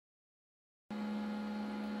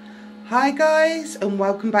Hi guys, and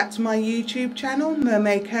welcome back to my YouTube channel,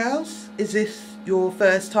 Mermaid Curls. Is this your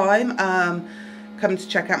first time coming to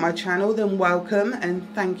check out my channel? Then welcome and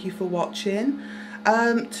thank you for watching.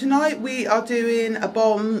 Tonight we are doing a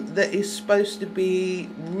bomb that is supposed to be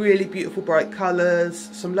really beautiful bright colours,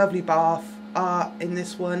 some lovely bath art in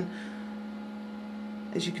this one.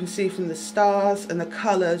 As you can see from the stars and the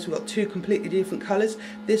colours, we've got two completely different colours.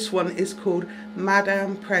 This one is called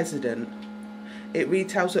Madame President. It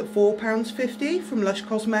retails at £4.50 from LUSH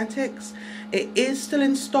Cosmetics. It is still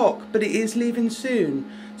in stock, but it is leaving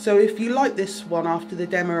soon. So if you like this one after the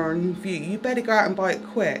demo and review, you better go out and buy it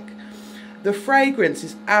quick. The fragrance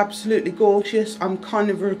is absolutely gorgeous. I'm kind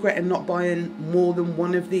of regretting not buying more than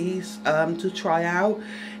one of these to try out.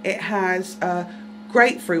 It has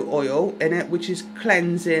grapefruit oil in it, which is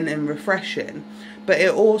cleansing and refreshing. But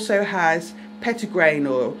it also has petitgrain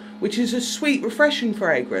oil, which is a sweet refreshing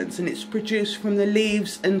fragrance, and it's produced from the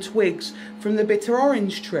leaves and twigs from the bitter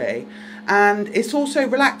orange tree, and it's also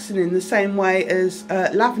relaxing in the same way as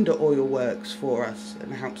lavender oil works for us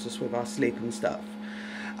and helps us with our sleep and stuff.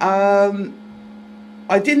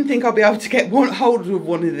 I didn't think I'd be able to get hold of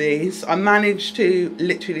one of these. I managed to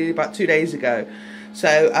literally about 2 days ago,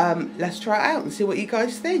 so let's try it out and see what you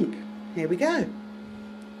guys think. Here we go.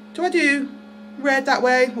 Do I do red that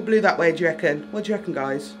way or blue that way, do you reckon? What do you reckon,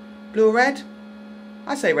 guys? Blue or red?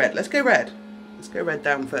 I say red. Let's go red. Let's go red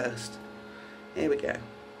down first. Here we go.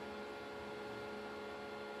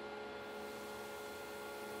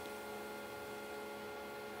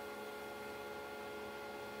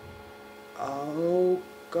 Oh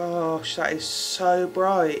gosh, that is so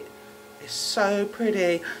bright. It's so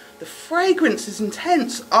pretty. The fragrance is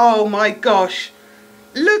intense. Oh my gosh.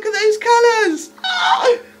 Look at those colours.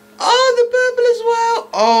 Oh, the purple as well.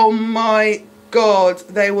 Oh my god,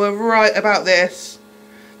 they were right about this.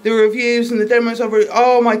 The reviews and the demos I've already,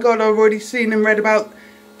 oh my god, I've already seen and read about.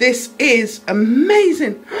 This is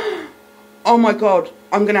amazing. Oh my god,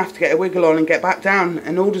 I'm going to have to get a wiggle on and get back down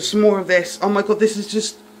and order some more of this. Oh my god, this is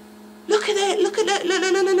just, look at it, look at it, look,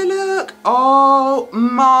 look, look, look, look. Oh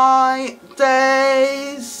my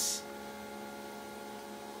days.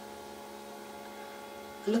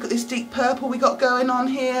 Look at this deep purple we got going on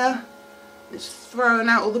here. It's throwing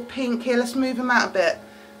out all the pink here. Let's move them out a bit.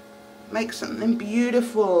 Make something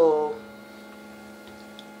beautiful.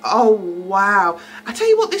 Oh wow. I tell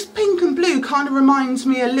you what, this pink and blue kind of reminds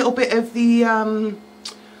me a little bit of the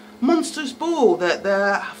Monsters Ball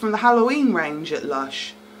from the Halloween range at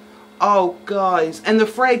Lush. Oh guys, and the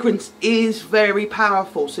fragrance is very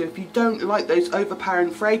powerful, so if you don't like those overpowering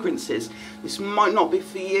fragrances, this might not be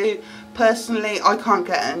for you. Personally, I can't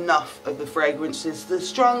get enough of the fragrances. The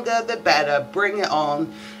stronger the better, bring it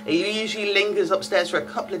on. It usually lingers upstairs for a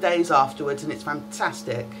couple of days afterwards and it's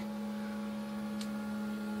fantastic.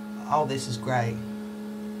 Oh, this is great.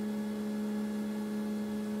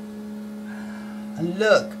 And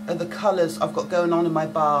look at the colours I've got going on in my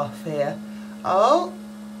bath here. Oh,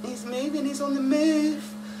 he's moving, he's on the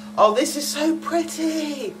move. Oh, this is so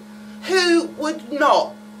pretty. Who would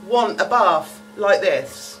not want a bath like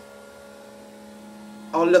this?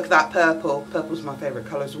 Oh, look at that purple. Purple's my favourite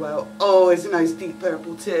colour as well. Oh, it's a nice deep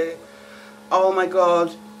purple too. Oh my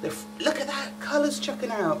god. Look at that, colours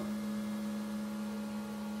chucking out.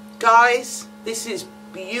 Guys, this is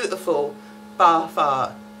beautiful bath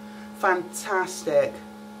art. Fantastic.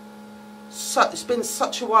 It's been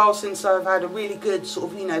such a while since I've had a really good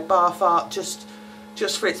sort of, you know, bath art just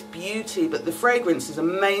for its beauty, but the fragrance is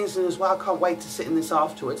amazing as well. I can't wait to sit in this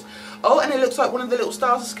afterwards. Oh, and it looks like one of the little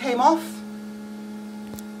stars has came off.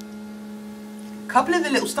 A couple of the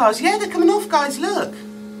little stars, yeah, they're coming off, guys, look.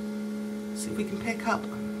 See if we can pick up.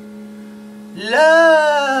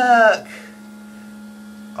 Look!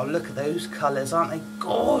 Oh, look at those colours, aren't they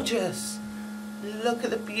gorgeous? Look at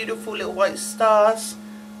the beautiful little white stars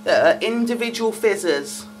that are individual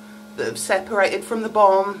fizzers that have separated from the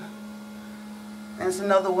bomb. There's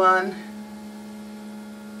another one.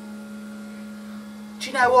 Do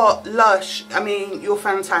you know what, Lush, I mean, you're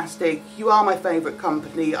fantastic. You are my favourite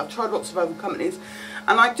company. I've tried lots of other companies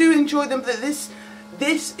and I do enjoy them, but this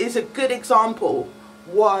is a good example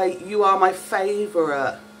why you are my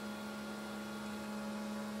favourite.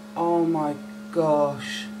 Oh my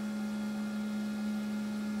gosh.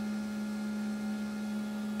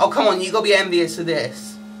 Oh, come on, you gotta be envious of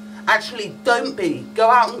this. Actually, don't be. Go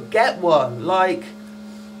out and get one. Like,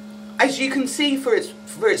 as you can see for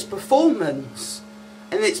its performance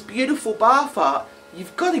and its beautiful bath art,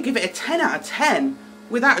 you've got to give it a 10 out of 10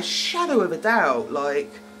 without a shadow of a doubt.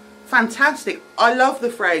 Like, fantastic. I love the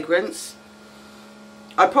fragrance.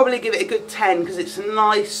 I'd probably give it a good 10 because it's a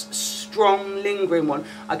nice, strong lingering one.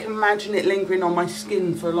 I can imagine it lingering on my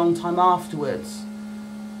skin for a long time afterwards.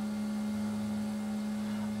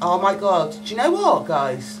 Oh my god, do you know what,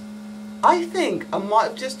 guys? I think I might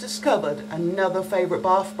have just discovered another favourite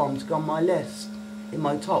bath bomb to go on my list, in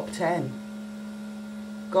my top 10.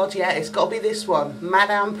 God, yeah, it's got to be this one,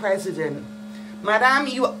 Madame President. Madame,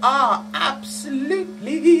 you are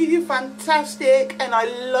absolutely fantastic, and I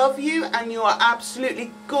love you, and you are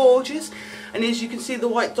absolutely gorgeous. And as you can see, the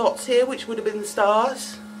white dots here, which would have been the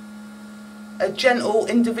stars, are gentle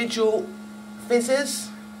individual fizzes.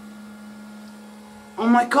 Oh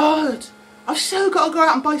my god, I've so got to go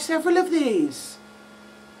out and buy several of these.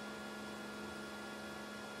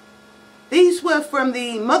 These were from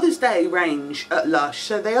the Mother's Day range at Lush,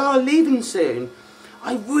 so they are leaving soon.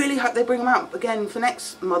 I really hope they bring them out again for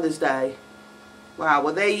next Mother's Day. Wow,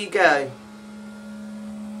 well there you go.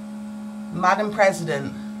 Madame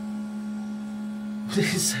President.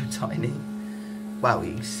 This is so tiny. Wow,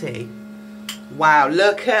 you see. Wow,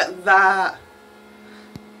 look at that.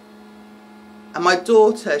 And my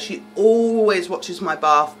daughter, she always watches my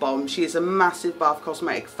bath bomb. She is a massive bath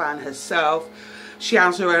cosmetic fan herself. She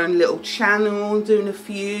has her own little channel, doing a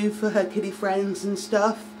few for her kiddie friends and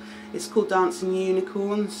stuff. It's called Dancing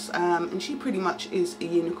Unicorns, and she pretty much is a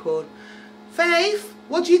unicorn. Faith,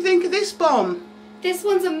 what do you think of this bomb? This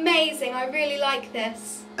one's amazing. I really like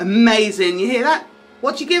this. Amazing, you hear that?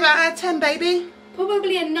 What do you give out of 10, baby?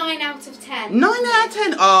 Probably a 9 out of 10. 9 out of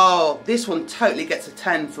 10? Oh, this one totally gets a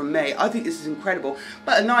 10 from me. I think this is incredible,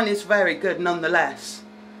 but a 9 is very good nonetheless.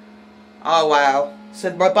 Oh wow,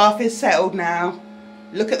 so my bath is settled now.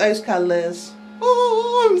 Look at those colours.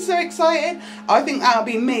 Oh, I'm so excited. I think that'll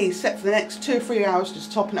be me set for the next 2 or 3 hours,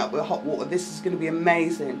 just topping up with hot water. This is going to be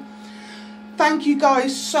amazing. Thank you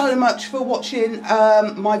guys so much for watching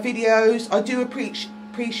my videos. I do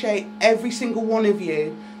appreciate every single one of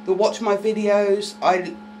you that watch my videos.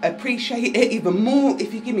 I appreciate it even more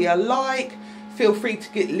if you give me a like. Feel free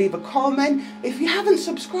to leave a comment. If you haven't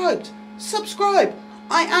subscribed, subscribe.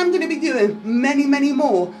 I am going to be doing many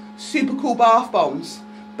more super cool bath bombs.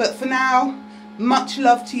 But for now, much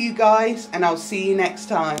love to you guys, and I'll see you next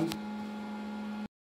time.